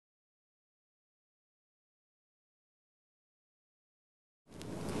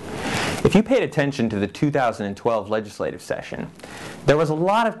If you paid attention to the 2012 legislative session, there was a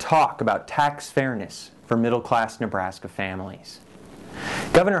lot of talk about tax fairness for middle-class Nebraska families.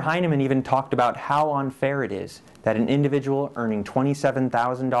 Governor Heineman even talked about how unfair it is that an individual earning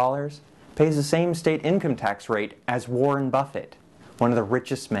 $27,000 pays the same state income tax rate as Warren Buffett, one of the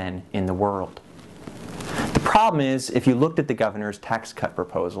richest men in the world. The problem is, if you looked at the governor's tax cut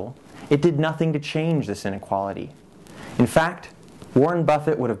proposal, it did nothing to change this inequality. In fact, Warren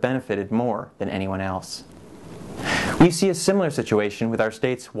Buffett would have benefited more than anyone else. We see a similar situation with our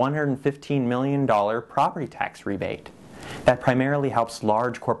state's $115 million property tax rebate that primarily helps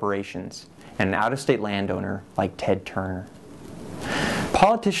large corporations and an out-of-state landowner like Ted Turner.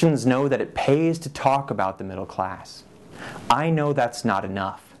 Politicians know that it pays to talk about the middle class. I know that's not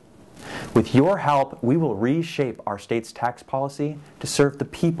enough. With your help, we will reshape our state's tax policy to serve the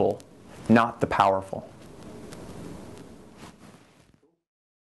people, not the powerful.